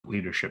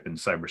leadership in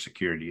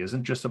cybersecurity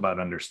isn't just about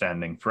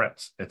understanding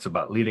threats. It's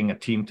about leading a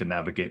team to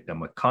navigate them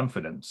with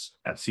confidence.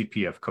 At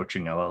CPF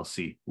Coaching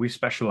LLC, we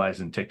specialize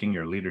in taking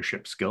your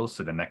leadership skills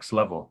to the next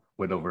level.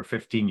 With over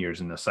 15 years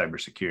in the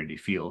cybersecurity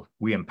field,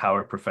 we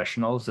empower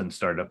professionals and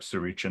startups to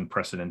reach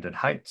unprecedented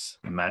heights.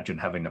 Imagine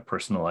having a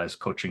personalized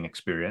coaching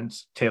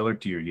experience tailored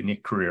to your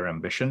unique career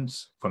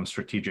ambitions. From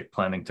strategic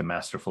planning to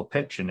masterful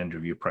pitch and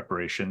interview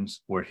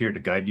preparations, we're here to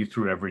guide you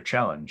through every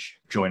challenge.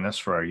 Join us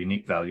for our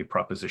unique value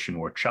proposition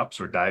workshops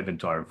or dive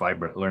into our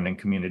vibrant learning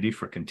community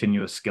for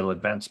continuous skill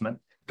advancement.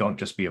 Don't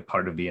just be a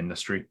part of the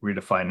industry,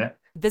 redefine it.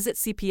 Visit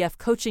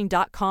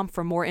cpfcoaching.com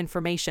for more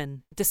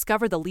information.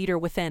 Discover the leader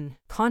within.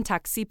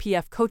 Contact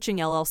CPF Coaching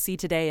LLC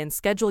today and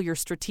schedule your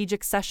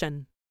strategic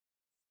session.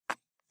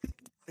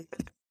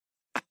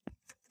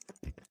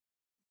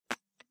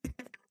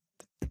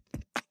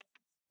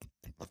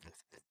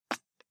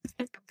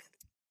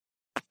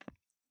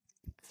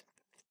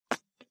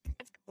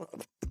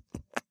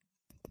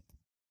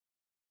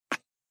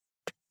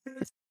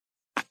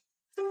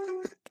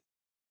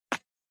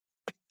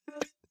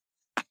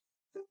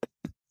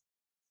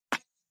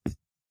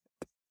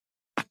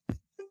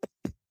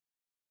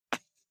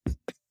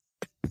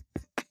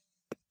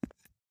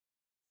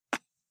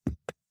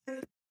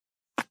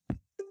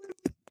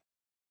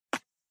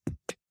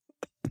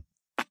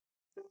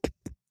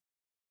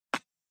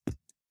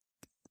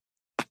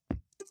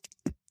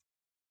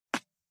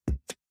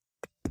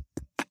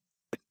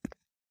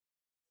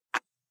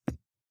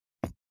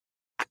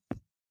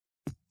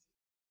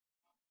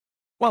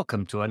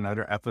 Welcome to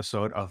another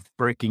episode of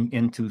Breaking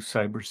Into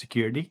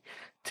Cybersecurity.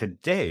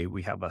 Today,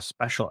 we have a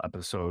special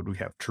episode. We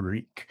have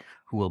Tariq,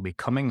 who will be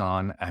coming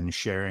on and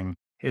sharing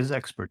his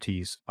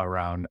expertise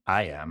around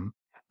IAM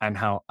and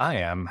how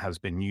IAM has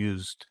been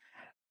used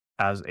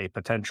as a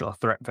potential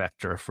threat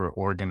vector for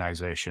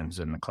organizations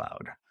in the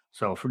cloud.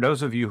 So for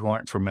those of you who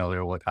aren't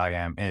familiar with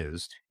IAM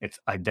is, it's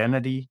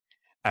identity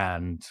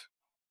and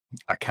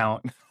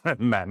account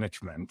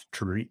management.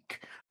 Tariq,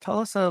 tell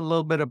us a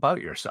little bit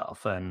about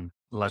yourself and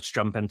let's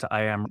jump into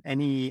IAM.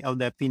 Any of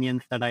the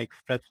opinions that I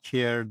expressed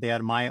here, they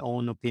are my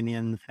own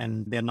opinions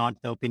and they're not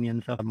the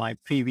opinions of my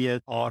previous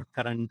or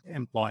current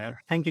employer.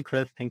 Thank you,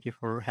 Chris. Thank you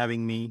for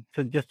having me.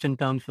 So just in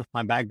terms of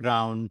my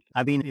background,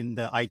 I've been in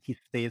the IT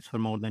space for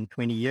more than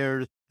 20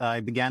 years.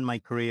 I began my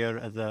career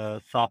as a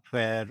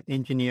software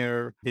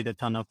engineer, did a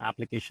ton of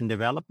application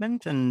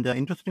development. And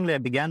interestingly, I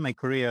began my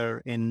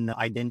career in the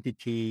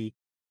identity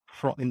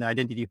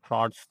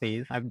fraud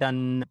space. I've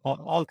done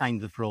all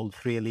kinds of roles,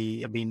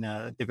 really. I've been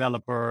a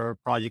developer,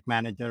 project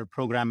manager,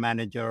 program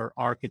manager,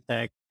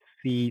 architect,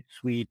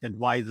 C-suite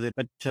advisor.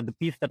 But the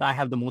piece that I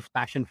have the most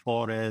passion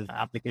for is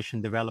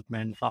application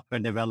development, software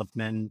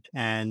development,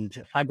 and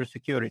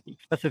cybersecurity.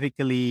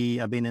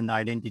 Specifically, I've been in the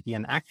identity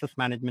and access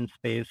management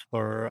space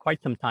for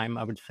quite some time.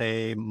 I would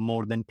say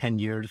more than 10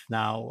 years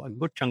now. A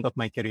good chunk of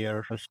my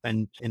career was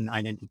spent in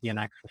identity and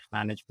access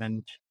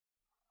management.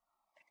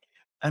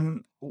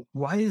 And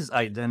why is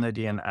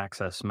identity and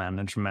access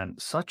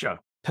management such a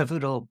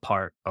pivotal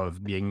part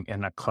of being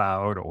in a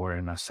cloud or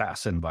in a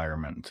SaaS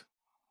environment?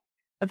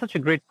 That's such a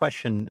great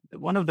question.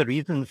 One of the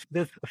reasons,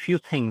 there's a few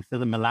things,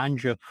 there's a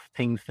melange of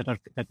things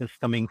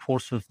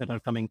forces that are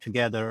coming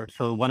together.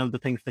 So one of the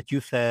things that you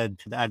said,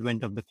 the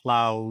advent of the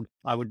cloud,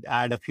 I would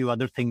add a few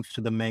other things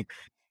to the mix.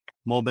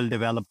 Mobile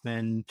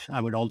development.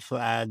 I would also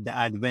add the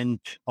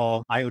advent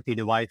of IoT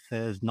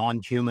devices,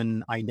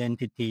 non-human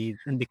identities.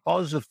 And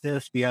because of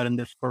this, we are in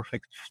this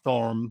perfect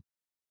storm.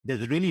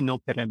 There's really no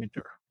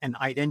perimeter. And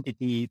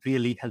identity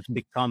really has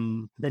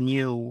become the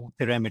new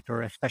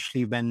perimeter,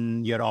 especially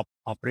when you're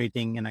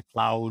operating in a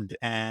cloud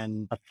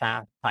and a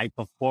SaaS type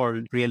of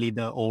world. Really,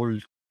 the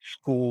old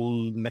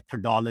school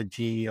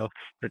methodology of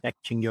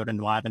protecting your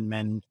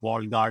environment,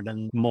 wall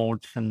garden,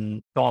 moats,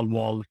 and tall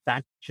walls,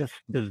 that just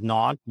does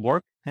not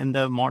work in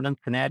the modern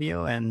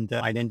scenario. And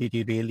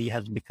identity really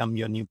has become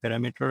your new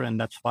perimeter. And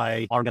that's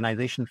why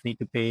organizations need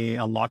to pay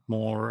a lot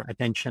more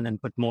attention and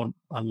put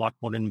a lot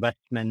more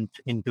investment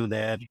into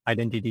their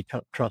identity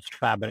trust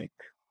fabric.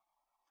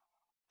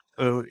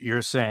 So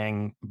you're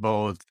saying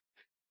both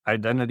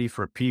identity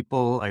for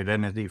people,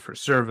 identity for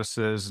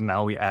services.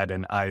 Now we add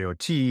an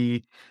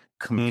IoT,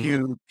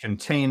 compute,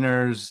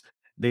 containers.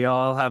 They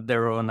all have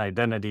their own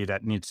identity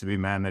that needs to be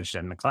managed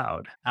in the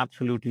cloud.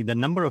 Absolutely. The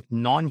number of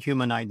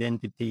non-human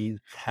identities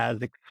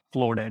has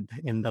exploded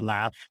in the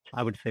last,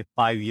 I would say,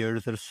 5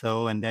 years or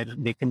so, and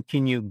they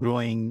continue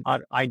growing.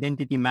 Our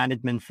identity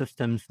management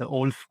systems, the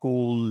old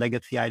school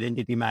legacy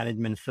identity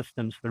management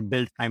systems, were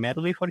built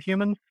primarily for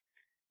humans.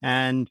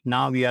 And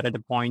now we are at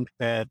a point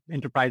where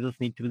enterprises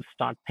need to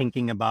start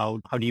thinking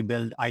about how do you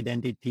build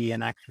identity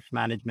and access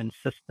management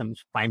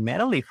systems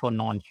primarily for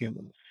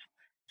non-humans.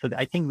 So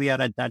I think we are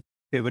at that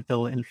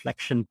pivotal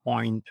inflection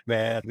point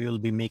where we will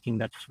be making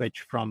that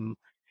switch from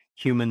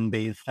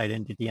human-based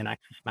identity and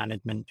access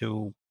management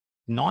to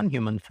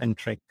non-human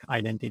centric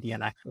identity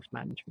and access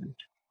management.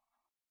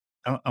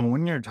 And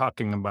when you're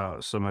talking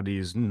about some of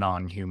these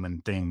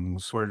non-human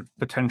things, we're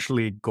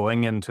potentially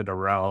going into the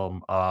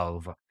realm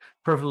of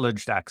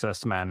privileged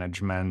access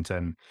management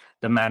and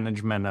the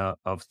management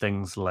of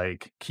things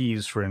like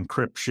keys for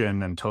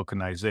encryption and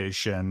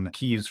tokenization,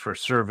 keys for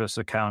service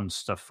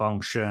accounts to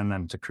function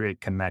and to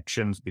create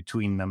connections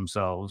between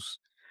themselves,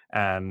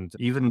 and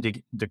even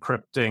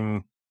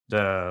decrypting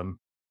the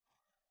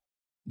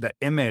the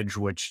image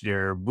which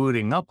you're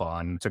booting up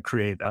on to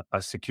create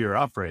a secure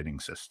operating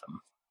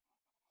system.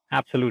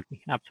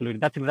 Absolutely. Absolutely.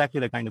 That's exactly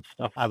the kind of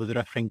stuff I was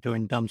referring to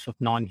in terms of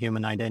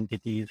non-human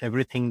identities.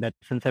 Everything that,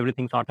 since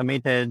everything's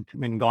automated, I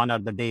mean, gone are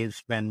the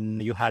days when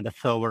you had a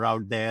server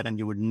out there and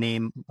you would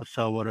name a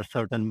server a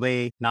certain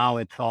way. Now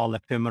it's all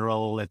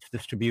ephemeral, it's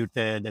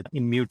distributed, it's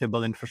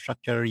immutable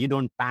infrastructure. You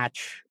don't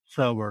patch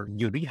server,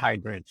 you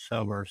rehydrate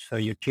servers. So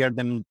you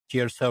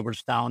tear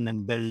servers down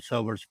and build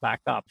servers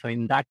back up. So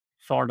in that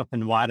sort of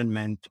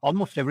environment,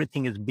 almost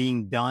everything is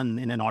being done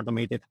in an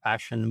automated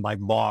fashion by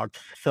bots,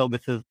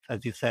 services,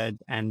 as you said.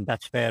 And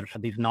that's where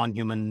these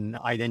non-human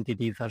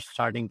identities are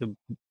starting to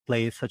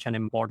play such an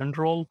important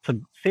role.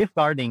 So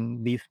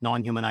safeguarding these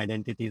non-human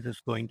identities is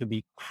going to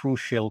be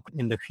crucial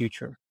in the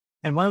future.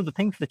 And one of the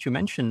things that you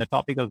mentioned, the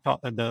topic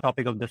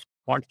of this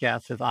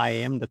podcast is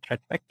IAM, the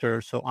threat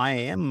vector. So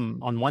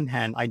IAM, on one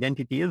hand,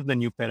 identity is the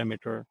new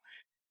perimeter.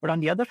 But on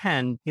the other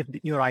hand, if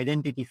your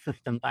identity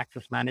systems,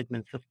 access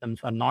management systems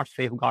are not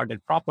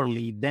safeguarded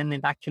properly, then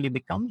it actually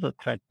becomes a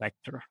threat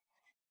vector.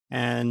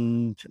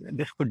 And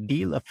this could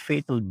deal a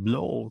fatal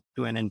blow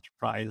to an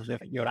enterprise if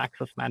your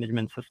access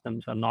management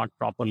systems are not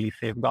properly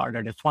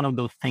safeguarded. It's one of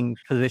those things,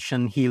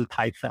 physician heal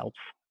thyself,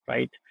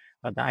 right?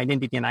 But the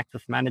identity and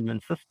access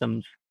management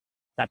systems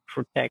that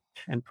protect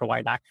and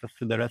provide access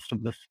to the rest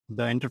of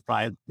the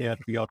enterprise, they're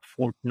your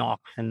Fort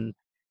Knox, and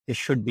they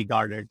should be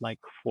guarded like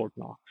Fort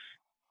Knox.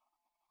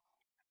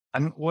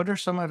 And what are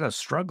some of the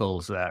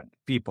struggles that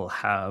people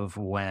have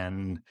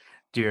when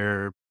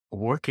they're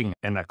working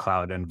in a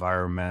cloud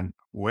environment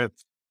with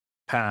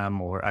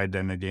PAM or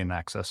identity and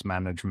access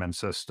management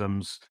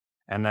systems,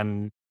 and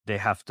then they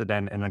have to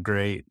then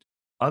integrate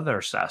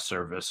other SaaS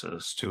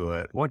services to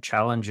it? What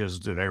challenges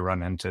do they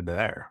run into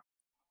there?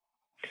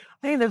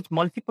 I think there's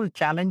multiple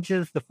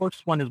challenges. The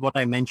first one is what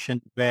I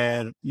mentioned,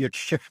 where you're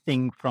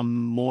shifting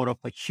from more of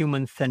a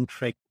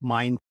human-centric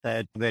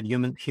mindset, where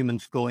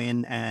humans go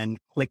in and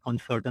click on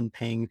certain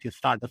things. You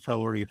start a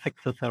server, you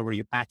fix a server,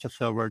 you patch a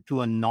server,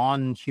 to a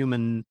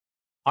non-human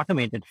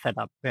automated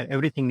setup where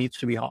everything needs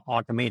to be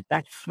automated.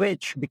 That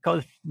switch,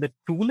 because the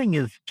tooling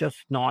is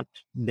just not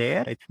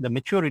there. It's the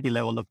maturity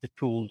level of the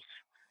tools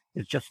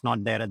is just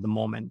not there at the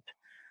moment.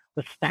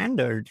 The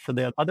standards, so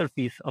the other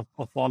piece of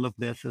all of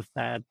this is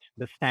that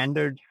the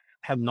standards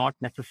have not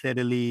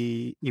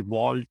necessarily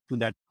evolved to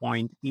that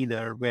point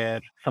either,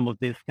 where some of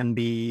this can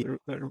be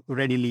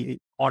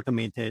readily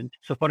automated.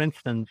 So for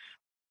instance,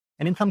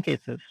 and in some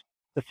cases,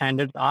 the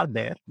standards are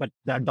there, but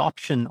the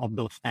adoption of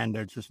those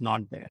standards is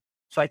not there.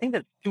 So I think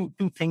that two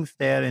things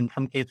there. In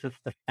some cases,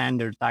 the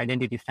standards, the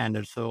identity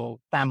standards,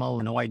 so SAML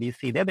and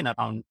OIDC, they've been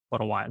around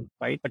for a while,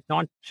 right? But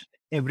not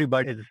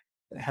everybody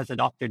has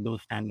adopted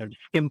those standards.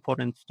 SCIM, for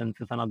instance,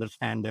 is another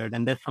standard,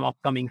 and there's some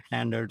upcoming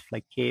standards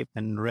like CAPE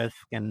and RISC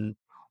and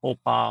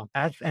OPA.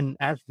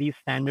 As these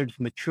standards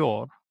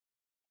mature,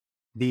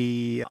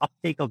 the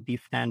uptake of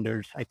these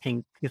standards, I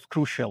think, is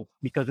crucial,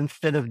 because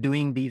instead of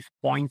doing these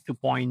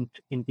point-to-point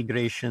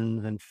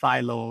integrations and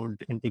siloed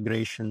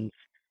integrations,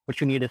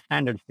 what you need is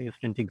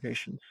standards-based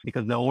integrations,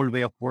 because the old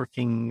way of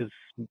working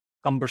is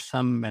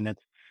cumbersome and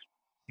it's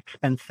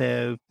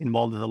expensive,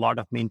 involves a lot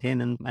of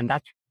maintenance. And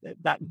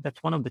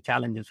that's one of the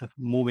challenges of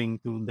moving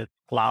to the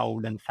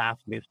cloud and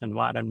SaaS-based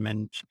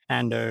environment.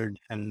 Standards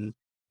and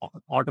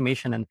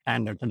automation and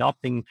standards,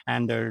 adopting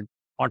standards,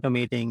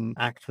 automating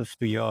access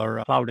to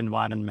your cloud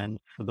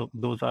environment. So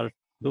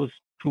those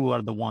two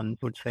are the ones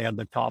I would say are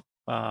the top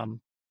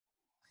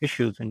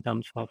issues in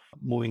terms of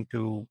moving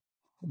to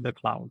the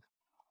cloud.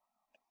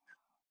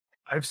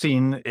 I've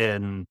seen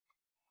in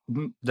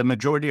the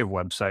majority of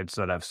websites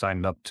that I've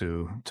signed up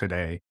to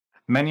today,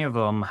 many of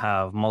them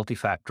have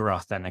multi-factor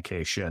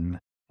authentication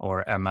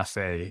or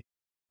MFA,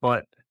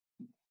 but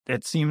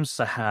it seems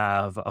to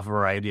have a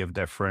variety of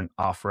different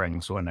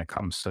offerings when it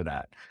comes to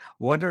that.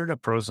 What are the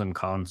pros and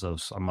cons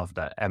of some of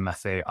the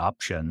MFA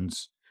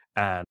options,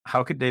 and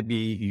how could they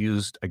be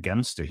used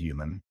against a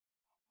human?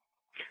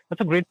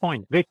 That's a great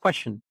point. Great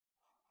question.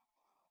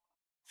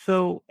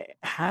 So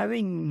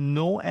having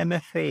no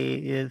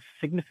MFA is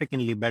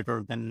significantly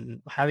better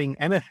than having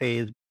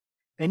MFA. Is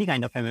any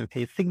kind of MFA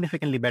is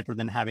significantly better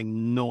than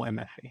having no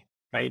MFA,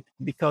 right?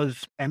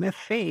 Because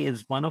MFA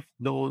is one of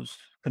those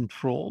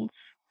controls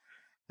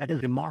that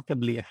is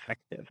remarkably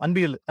effective,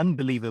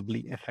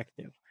 unbelievably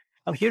effective.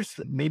 Now, here's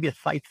maybe a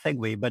side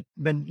segue, but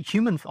when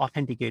humans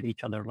authenticate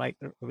each other, right?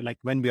 Like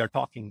when we are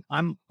talking,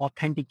 I'm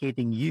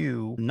authenticating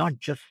you,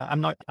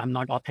 I'm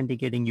not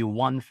authenticating you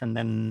once. And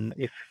then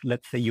if,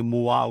 let's say, you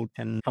move out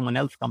and someone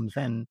else comes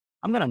in,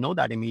 I'm going to know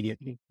that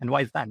immediately. And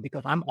why is that?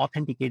 Because I'm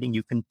authenticating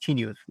you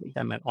continuously.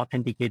 I'm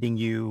authenticating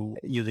you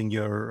using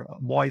your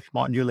voice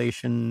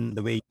modulation,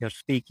 the way you're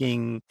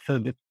speaking, so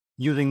that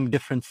using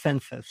different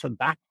senses. So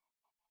that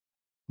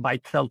by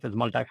itself is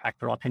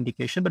multi-factor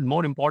authentication, but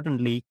more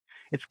importantly,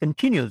 it's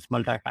continuous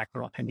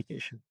multi-factor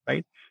authentication,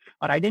 right?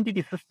 Our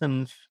identity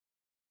systems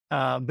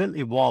will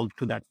evolve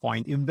to that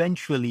point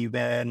eventually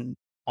when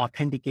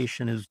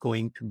authentication is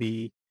going to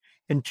be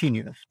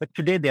continuous. But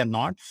today they are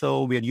not.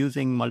 So we are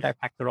using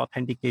multi-factor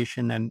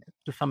authentication, and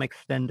to some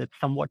extent, it's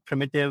somewhat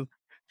primitive.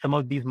 Some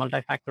of these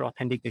multi-factor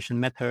authentication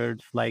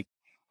methods, like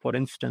for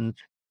instance,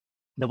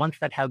 the ones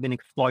that have been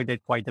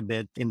exploited quite a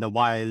bit in the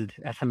wild,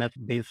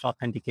 SMS-based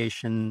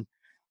authentication,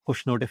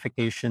 push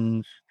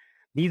notifications,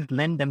 these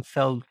lend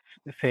themselves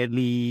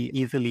fairly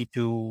easily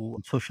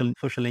to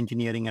social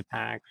engineering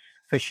attacks,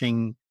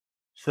 phishing.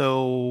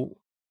 So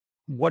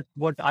what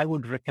I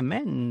would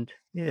recommend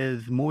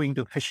is moving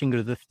to phishing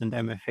resistant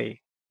MFA.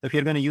 So if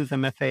you're going to use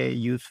MFA,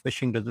 use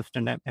phishing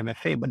resistant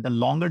MFA. But the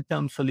longer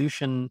term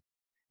solution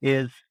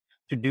is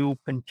to do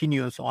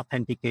continuous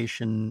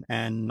authentication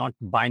and not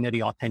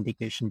binary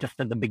authentication just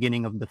at the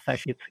beginning of the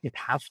session. It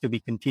has to be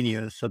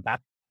continuous. So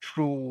that's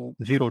true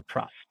zero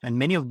trust. And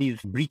many of these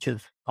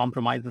breaches,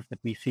 compromises that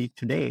we see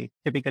today,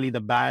 typically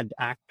the bad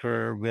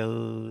actor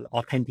will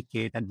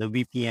authenticate at the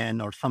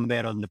VPN or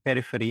somewhere on the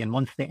periphery. And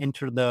once they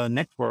enter the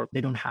network, they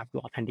don't have to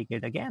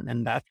authenticate again.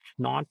 And that's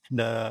not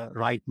the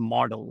right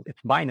model. It's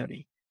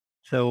binary.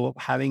 So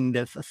having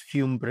this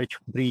assume breach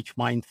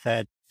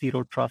mindset,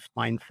 zero trust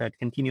mindset,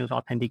 continuous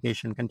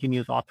authentication,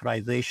 continuous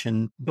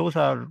authorization, those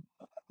are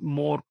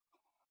more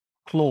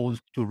close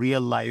to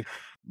real life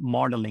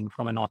modeling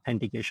from an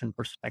authentication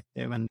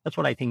perspective. And that's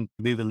what I think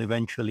we will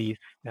eventually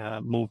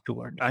move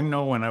toward. I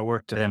know when I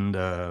worked in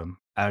the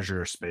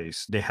Azure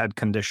space, they had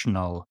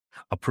conditional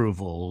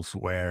approvals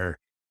where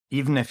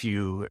even if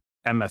you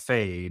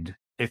MFA'd,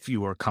 if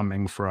you were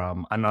coming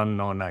from an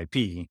unknown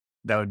IP,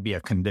 that would be a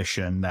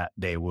condition that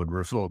they would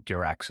revoke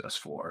your access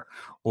for,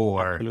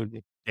 or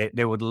Absolutely.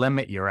 they would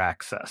limit your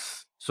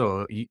access.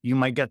 So you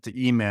might get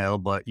the email,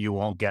 but you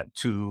won't get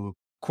to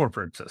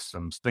corporate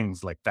systems,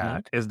 things like Yeah.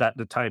 that. Is that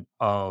the type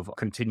of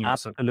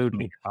continuous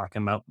Absolutely.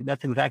 talking about?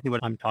 That's exactly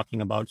what I'm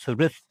talking about. So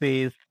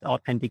risk-based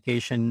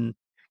authentication,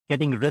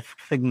 getting risk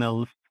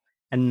signals.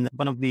 And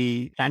one of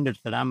the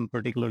standards that I'm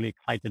particularly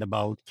excited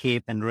about,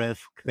 CAPE and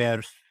risk,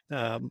 where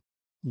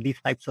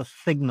these types of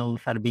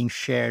signals are being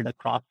shared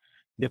across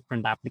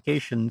different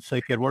applications. So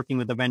if you're working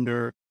with a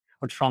vendor, I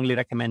would strongly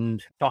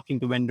recommend talking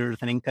to vendors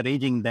and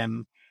encouraging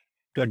them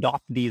to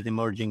adopt these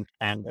emerging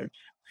standards.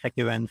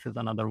 Sequence is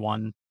another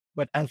one.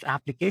 But as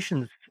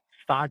applications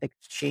start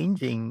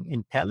exchanging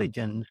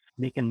intelligence,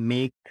 they can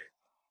make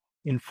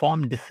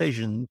informed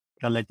decisions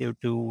relative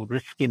to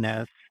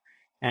riskiness.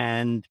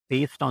 And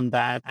based on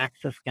that,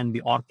 access can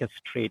be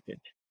orchestrated.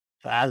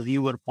 So as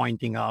you were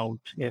pointing out,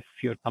 if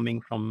you're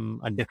coming from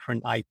a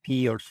different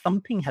IP or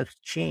something has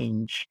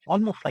changed,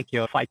 almost like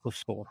your FICO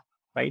score,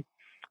 right?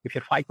 If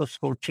your FICO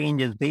score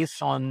changes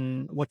based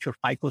on what your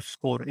FICO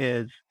score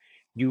is,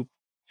 you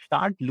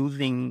start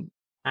losing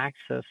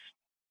access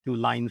to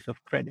lines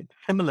of credit.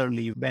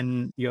 Similarly,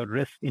 when your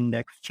risk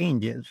index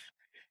changes,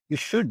 you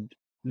should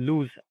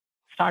lose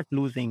start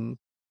losing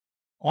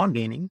or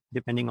gaining,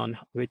 depending on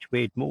which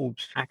way it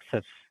moves,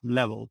 access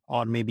level,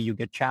 or maybe you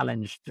get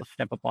challenged to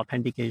step up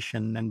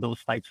authentication and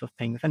those types of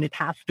things. And it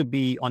has to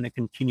be on a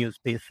continuous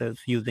basis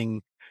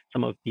using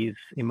some of these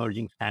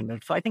emerging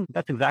standards. So I think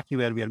that's exactly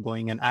where we are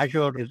going. And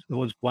Azure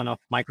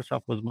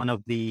Microsoft was one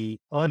of the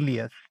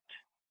earliest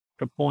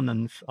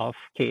proponents of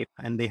CAPE,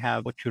 and they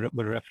have what you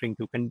were referring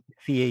to,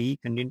 CAE,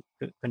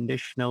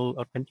 conditional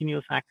or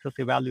continuous access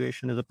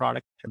evaluation is a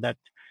product that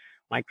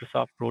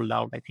Microsoft rolled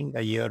out, I think,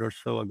 a year or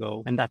so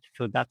ago. And that's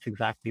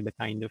exactly the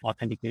kind of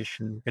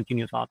authentication,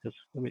 continuous authors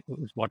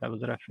is what I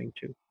was referring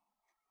to.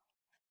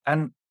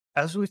 And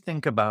as we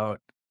think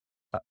about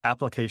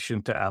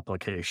application to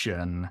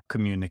application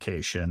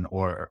communication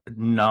or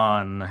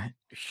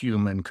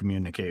non-human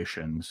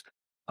communications,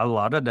 a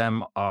lot of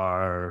them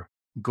are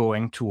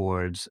going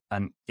towards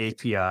an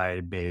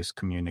API-based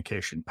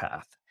communication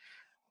path.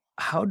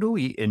 How do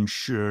we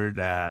ensure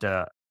that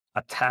the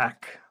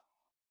attack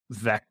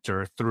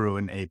vector through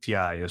an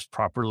API is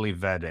properly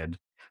vetted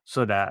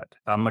so that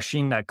a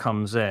machine that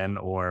comes in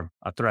or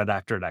a threat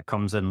actor that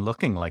comes in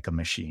looking like a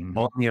machine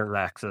only has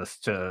access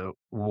to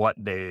what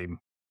they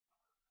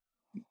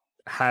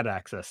had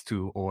access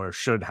to or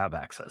should have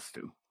access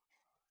to?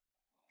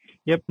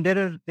 Yep,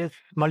 there's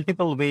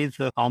multiple ways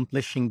of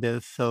accomplishing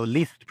this. So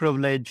least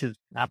privilege is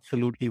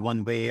absolutely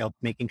one way of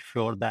making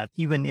sure that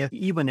even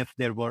if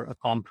there were a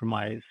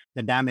compromise,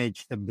 the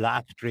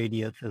blast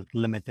radius is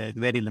limited,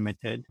 very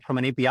limited. From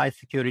an API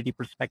security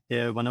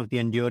perspective, one of the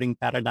enduring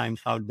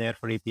paradigms out there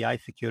for API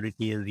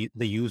security is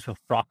the use of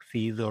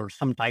proxies or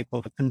some type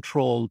of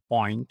control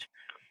point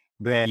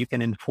where you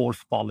can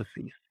enforce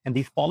policies. And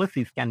these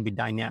policies can be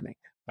dynamic,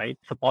 right?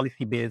 So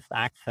policy-based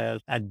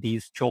access at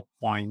these choke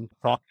points,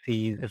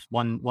 proxies is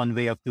one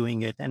way of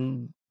doing it.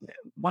 And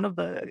one of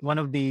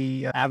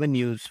the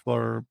avenues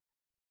for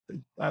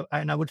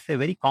and I would say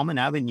very common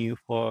avenue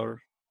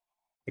for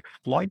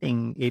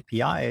exploiting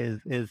APIs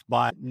is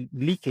by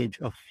leakage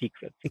of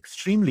secrets.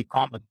 Extremely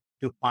common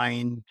to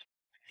find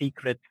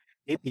secret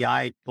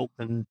API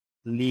tokens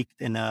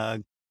leaked in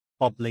a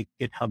public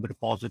GitHub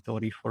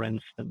repository, for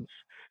instance.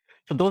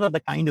 So those are the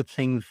kind of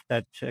things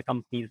that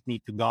companies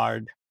need to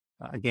guard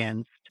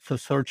against. So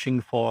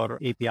searching for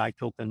API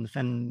tokens,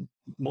 and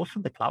most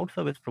of the cloud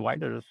service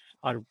providers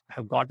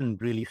have gotten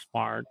really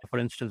smart. For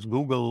instance,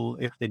 Google,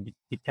 if they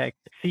detect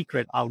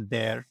secret out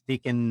there, they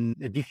can,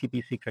 a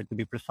GCP secret to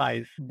be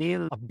precise,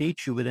 they'll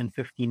update you within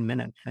 15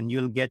 minutes and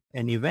you'll get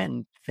an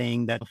event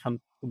saying that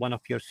one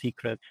of your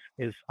secrets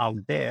is out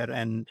there,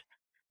 and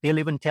they'll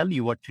even tell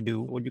you what to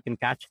do, or you can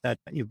catch that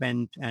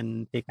event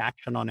and take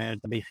action on it,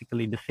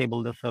 basically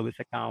disable the service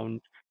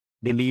account,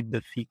 delete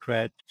the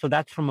secret. So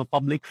that's from a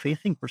public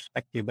facing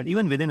perspective. But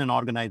even within an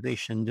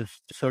organization,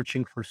 just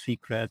searching for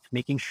secrets,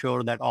 making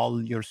sure that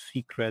all your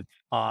secrets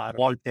are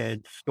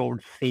vaulted,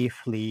 stored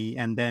safely,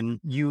 and then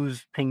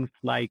use things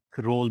like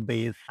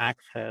role-based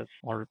access,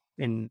 or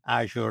in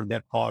Azure,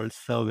 they're called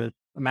service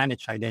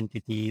managed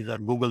identities or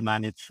Google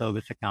managed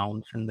service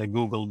accounts in the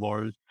Google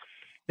world.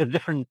 There's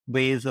different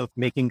ways of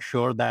making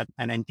sure that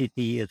an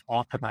entity is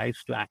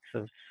authorized to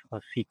access a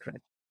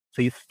secret.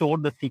 So you store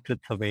the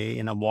secrets away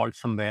in a vault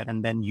somewhere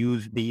and then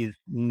use these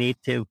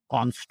native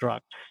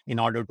constructs in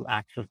order to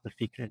access the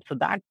secret. So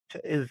that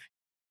is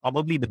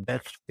probably the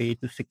best way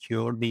to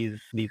secure these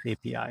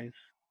APIs.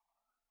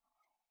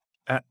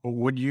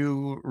 Would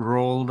you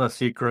roll the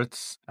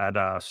secrets at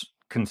a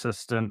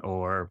consistent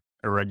or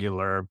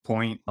irregular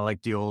point,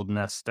 like the old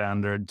Nest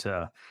standard,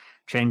 to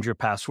change your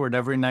password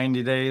every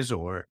 90 days?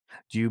 Or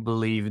do you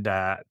believe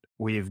that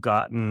we've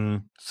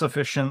gotten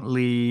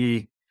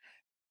sufficiently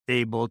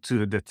able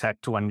to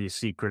detect when these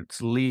secrets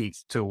leak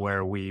to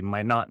where we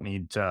might not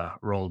need to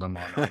roll them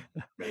on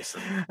a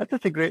basis?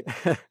 That's a great,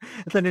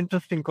 it's an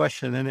interesting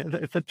question, and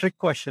it's a trick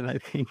question, I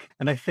think.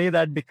 And I say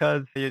that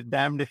because you're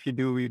damned if you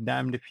do, you're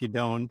damned if you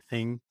don't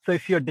thing. So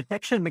if your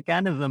detection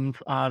mechanisms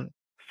are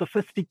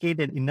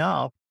sophisticated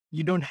enough,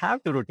 you don't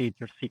have to rotate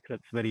your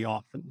secrets very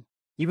often.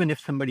 Even if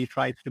somebody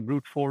tries to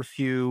brute force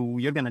you,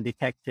 you're going to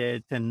detect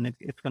it, and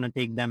it's going to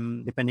take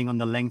them, depending on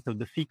the length of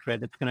the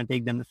secret, it's going to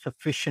take them a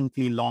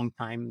sufficiently long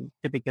time.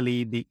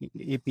 Typically, the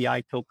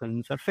API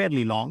tokens are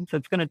fairly long, so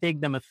it's going to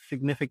take them a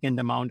significant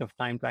amount of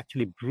time to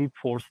actually brute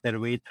force their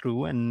way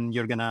through. And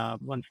you're going to,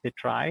 once they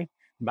try,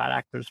 bad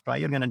actors try,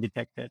 you're going to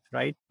detect it,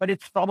 right? But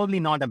it's probably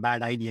not a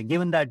bad idea,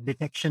 given that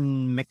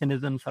detection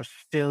mechanisms are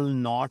still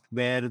not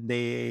where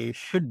they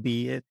should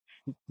be. It's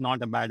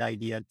not a bad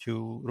idea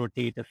to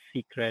rotate a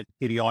secret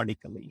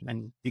periodically.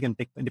 And you can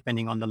pick,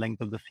 depending on the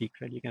length of the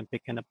secret, you can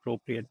pick an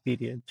appropriate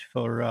period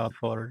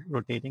for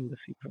rotating the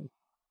secret.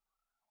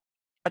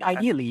 But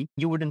ideally,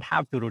 you wouldn't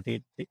have to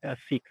rotate a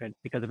secret,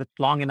 because if it's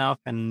long enough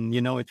and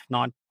you know it's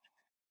not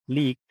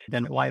leaked,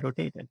 then why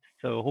rotate it?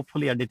 So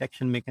hopefully our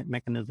detection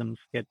mechanisms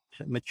get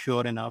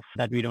mature enough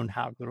that we don't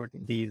have to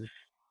rotate these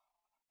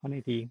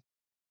 180,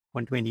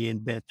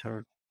 128-bit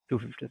or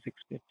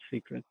 256-bit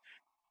secrets.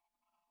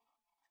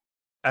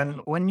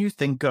 And when you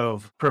think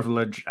of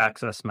privileged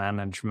access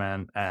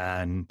management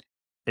and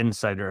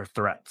insider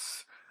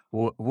threats,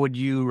 would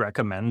you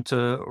recommend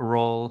to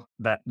roll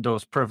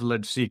those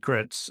privileged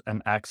secrets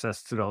and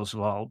access to those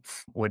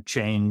vaults with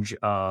change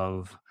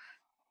of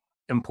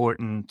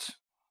important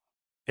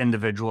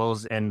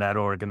individuals in that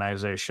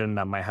organization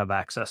that might have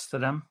access to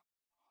them?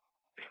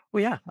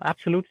 Well, yeah,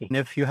 absolutely. And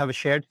if you have a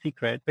shared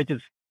secret, which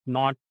is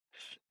not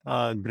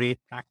a great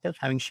practice,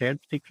 having shared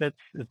secrets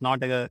is not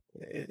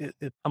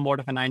it's somewhat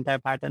of an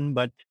anti-pattern.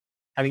 But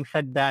having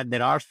said that,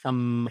 there are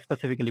some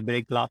specifically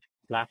break glass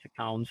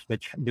accounts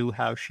which do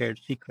have shared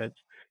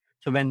secrets.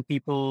 So when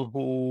people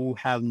who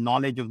have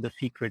knowledge of the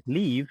secret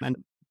leave,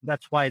 and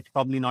that's why it's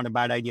probably not a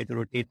bad idea to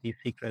rotate these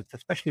secrets,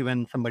 especially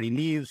when somebody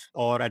leaves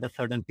or at a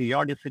certain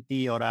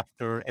periodicity or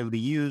after every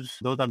use.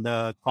 Those are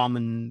the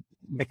common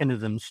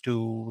mechanisms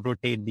to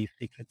rotate these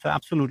secrets. So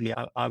absolutely,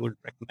 I would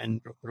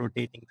recommend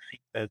rotating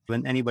secrets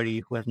when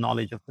anybody who has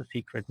knowledge of the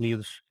secret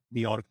leaves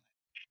the org.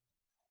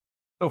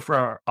 So for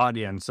our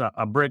audience,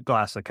 a break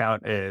glass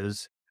account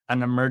is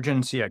an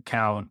emergency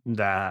account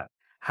that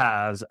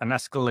has an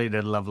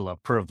escalated level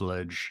of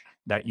privilege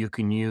that you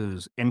can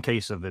use in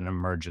case of an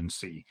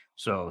emergency.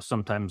 So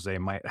sometimes they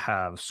might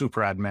have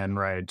super admin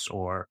rights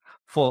or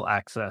full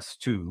access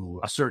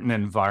to a certain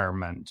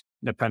environment,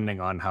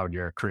 depending on how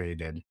you're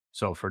created.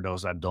 So for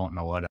those that don't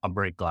know what a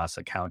break glass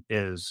account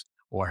is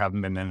or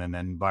haven't been in an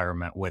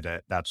environment with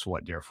it, that's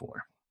what you're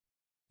for.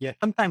 Yeah,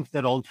 sometimes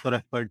they're also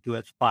referred to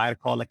as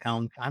firewall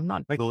accounts. I'm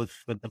not goes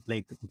with the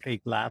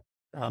break glass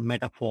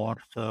metaphor,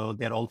 so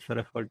they're also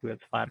referred to as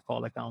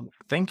firewall accounts.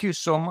 Thank you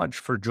so much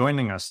for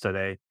joining us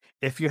today.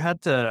 If you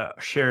had to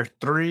share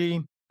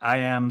 3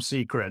 IAM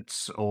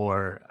secrets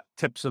or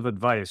tips of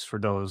advice for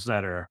those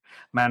that are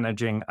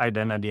managing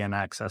identity and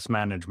access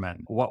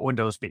management, what would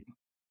those be?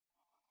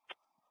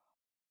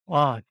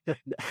 Wow, just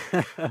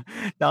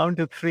down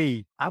to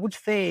 3. I would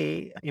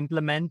say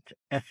implement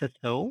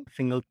SSO,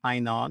 single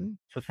sign-on.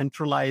 So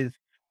centralize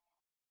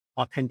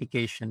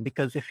authentication,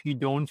 because if you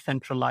don't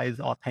centralize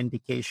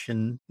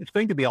authentication, it's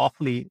going to be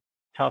awfully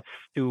tough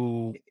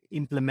to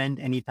implement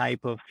any type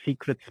of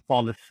secrets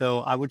policy.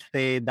 So I would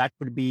say that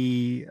would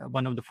be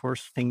one of the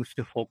first things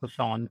to focus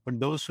on. For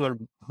those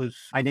whose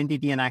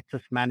identity and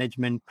access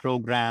management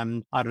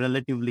programs are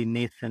relatively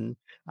nascent,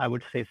 I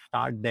would say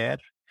start there,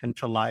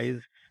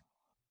 centralize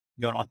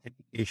your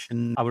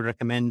authentication. I would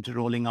recommend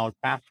rolling out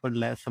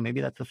passwordless. So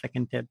maybe that's a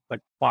second tip, but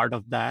part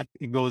of that,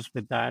 it goes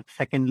with that.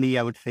 Secondly,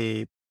 I would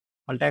say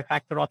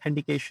multi-factor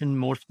authentication,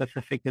 more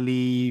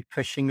specifically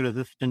phishing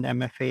resistant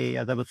MFA.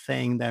 As I was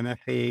saying, the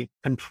MFA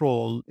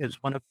control is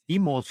one of the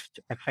most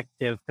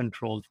effective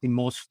controls, the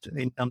most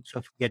in terms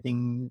of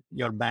getting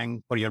your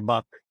bang for your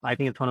buck. I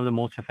think it's one of the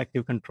most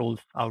effective controls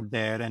out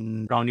there,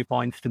 and brownie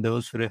points to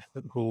those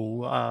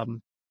who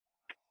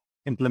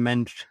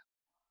implement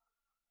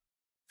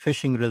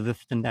phishing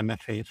resistant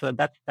MFA. So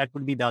that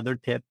would be the other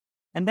tip.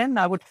 And then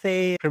I would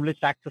say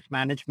privileged access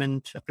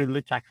management.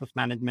 Privileged access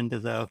management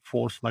is a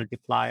force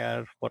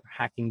multiplier for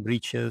hacking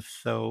breaches.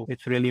 So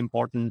it's really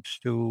important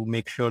to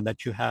make sure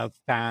that you have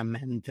PAM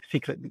and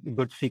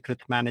good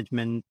secrets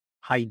management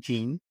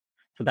hygiene.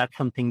 So that's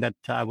something that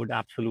I would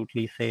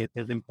absolutely say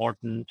is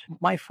important.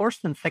 My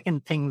first and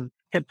second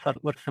tips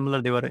were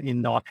similar. They were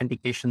in the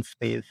authentication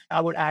space.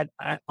 I would add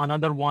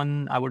another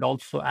one. I would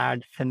also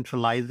add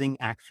centralizing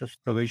access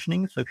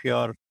provisioning. So if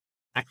your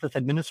access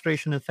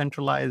administration is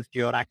centralized,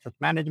 your access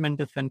management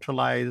is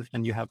centralized,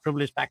 and you have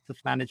privileged access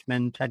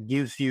management, that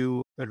gives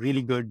you a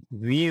really good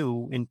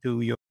view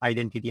into your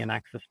identity and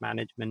access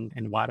management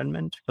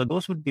environment. So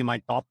those would be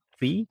my top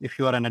three. If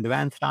you are an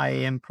advanced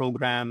IAM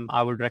program,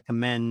 I would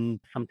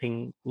recommend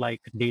something like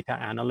data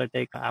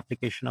analytics,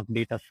 application of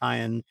data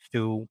science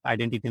to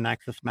identity and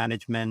access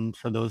management.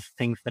 So those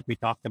things that we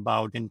talked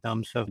about in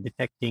terms of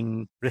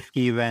detecting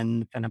risky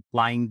events and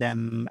applying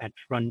them at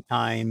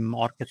runtime,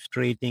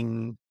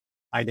 orchestrating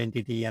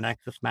identity and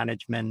access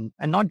management,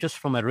 and not just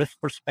from a risk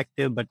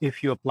perspective, but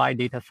if you apply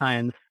data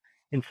science,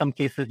 in some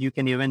cases, you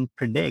can even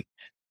predict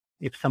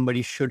if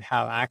somebody should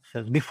have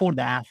access before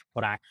they ask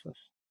for access.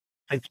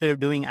 Instead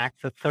of doing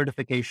access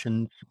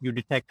certifications, you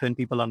detect when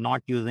people are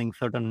not using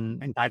certain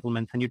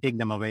entitlements and you take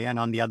them away. And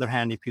on the other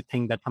hand, if you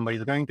think that somebody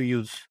is going to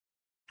use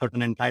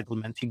certain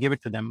entitlements, you give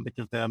it to them, which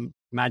is the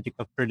magic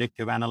of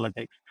predictive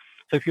analytics.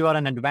 So if you are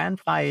an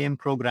advanced IAM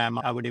program,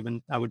 I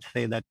would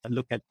say that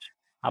look at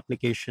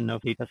application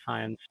of data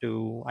science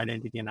to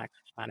identity and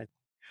access management.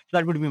 So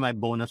that would be my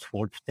bonus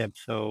fourth tip.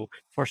 So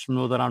first one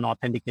was around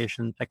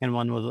authentication. Second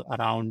one was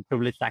around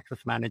privileged access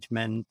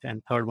management.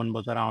 And third one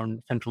was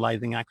around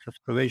centralizing access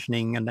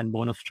provisioning. And then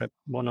bonus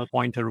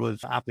pointer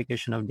was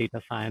application of data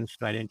science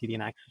to identity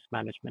and access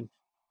management.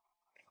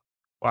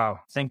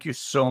 Wow. Thank you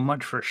so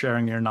much for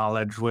sharing your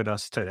knowledge with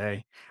us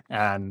today.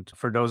 And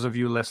for those of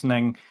you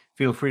listening,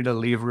 feel free to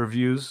leave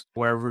reviews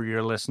wherever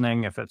you're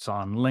listening, if it's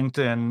on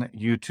LinkedIn,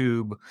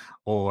 YouTube,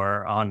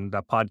 or on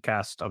the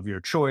podcast of your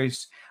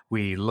choice.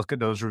 We look at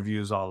those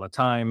reviews all the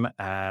time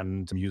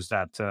and use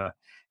that to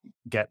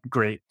get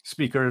great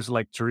speakers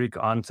like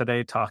Tariq on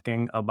today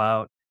talking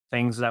about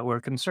things that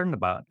we're concerned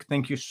about.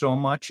 Thank you so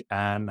much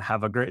and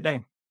have a great day.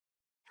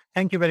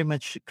 Thank you very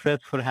much, Chris,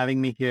 for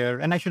having me here.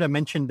 And I should have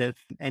mentioned this.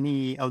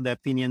 Any of the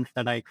opinions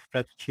that I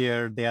expressed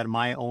here, they are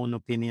my own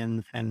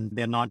opinions and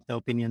they're not the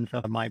opinions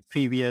of my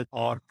previous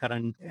or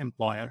current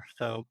employer.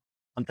 So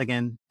once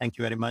again, thank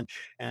you very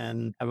much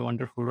and have a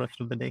wonderful rest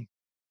of the day.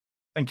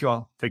 Thank you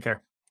all. Take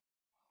care.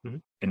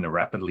 In the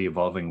rapidly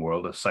evolving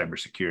world of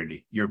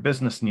cybersecurity, your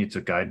business needs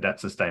a guide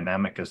that's as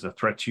dynamic as the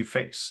threats you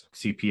face.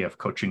 CPF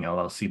Coaching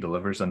LLC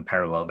delivers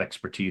unparalleled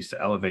expertise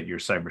to elevate your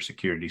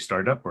cybersecurity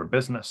startup or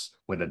business.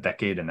 With a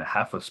decade and a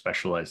half of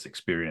specialized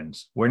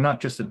experience, we're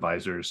not just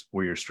advisors,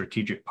 we're your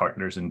strategic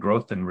partners in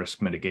growth and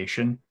risk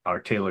mitigation.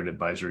 Our tailored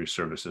advisory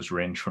services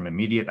range from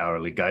immediate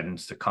hourly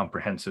guidance to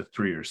comprehensive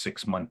 3 or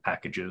 6 month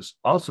packages,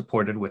 all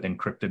supported with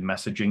encrypted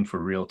messaging for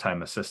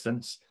real-time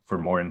assistance. For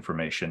more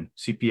information,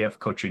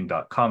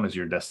 cpfcoaching.com is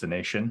your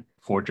destination.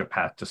 Forge a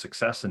path to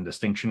success and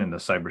distinction in the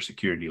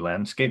cybersecurity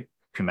landscape.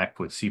 Connect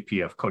with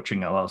CPF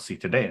Coaching LLC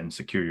today and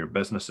secure your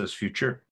business's future.